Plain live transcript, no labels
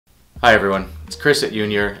Hi everyone, it's Chris at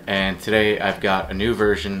Unior, and today I've got a new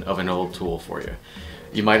version of an old tool for you.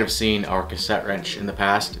 You might have seen our cassette wrench in the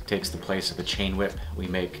past. It takes the place of a chain whip. We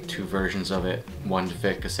make two versions of it, one to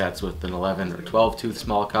fit cassettes with an 11 or 12 tooth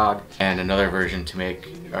small cog, and another version to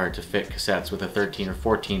fit cassettes with a 13 or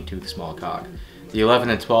 14 tooth small cog. The 11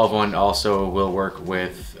 and 12 one also will work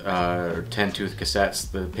with 10 tooth cassettes.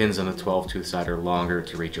 The pins on the 12 tooth side are longer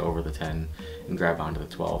to reach over the 10 and grab onto the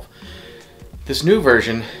 12. This new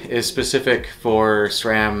version is specific for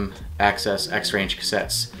SRAM AXS X-Range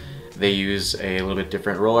cassettes. They use a little bit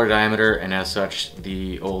different roller diameter, and as such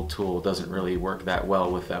the old tool doesn't really work that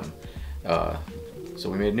well with them. So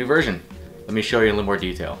we made a new version. Let me show you in a little more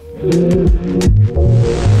detail.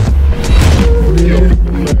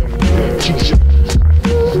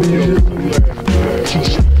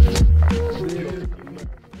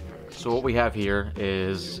 So what we have here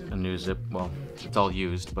is a new zip, well, it's all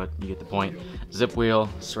used, but you get the point. Zip wheel,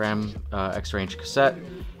 SRAM X-Range cassette,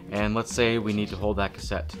 and let's say we need to hold that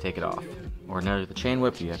cassette to take it off. Ordinarily the chain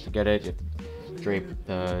whip, you have to get it, you have to drape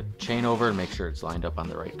the chain over and make sure it's lined up on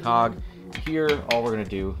the right cog. Here, all we're gonna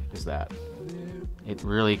do is that. It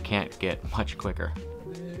really can't get much quicker.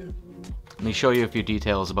 Let me show you a few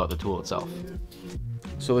details about the tool itself.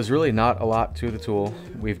 So there's really not a lot to the tool.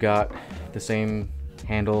 We've got the same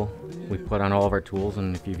handle we put on all of our tools,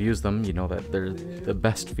 and if you've used them, you know that they're the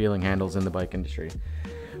best feeling handles in the bike industry.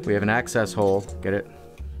 We have an access hole, get it?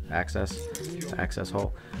 Access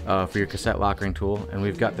hole for your cassette lockering tool, and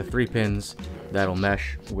we've got the 3 pins that'll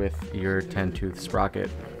mesh with your 10 tooth sprocket,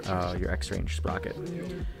 your X-Range sprocket.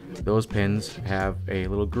 Those pins have a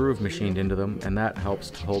little groove machined into them, and that helps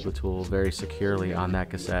to hold the tool very securely on that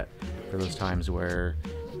cassette for those times where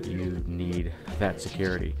you need that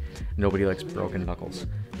security. Nobody likes broken knuckles.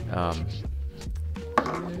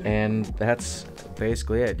 And that's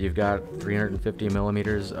basically it. You've got 350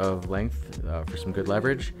 millimeters of length for some good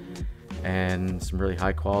leverage and some really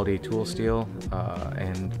high quality tool steel,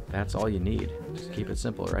 and that's all you need. Just keep it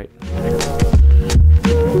simple, right?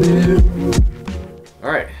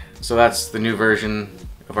 Alright, so that's the new version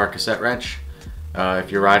of our cassette wrench.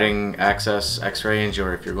 If you're riding AXS X-Range,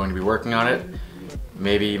 or if you're going to be working on it,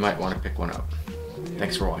 maybe you might want to pick one up.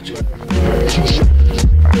 Thanks for watching.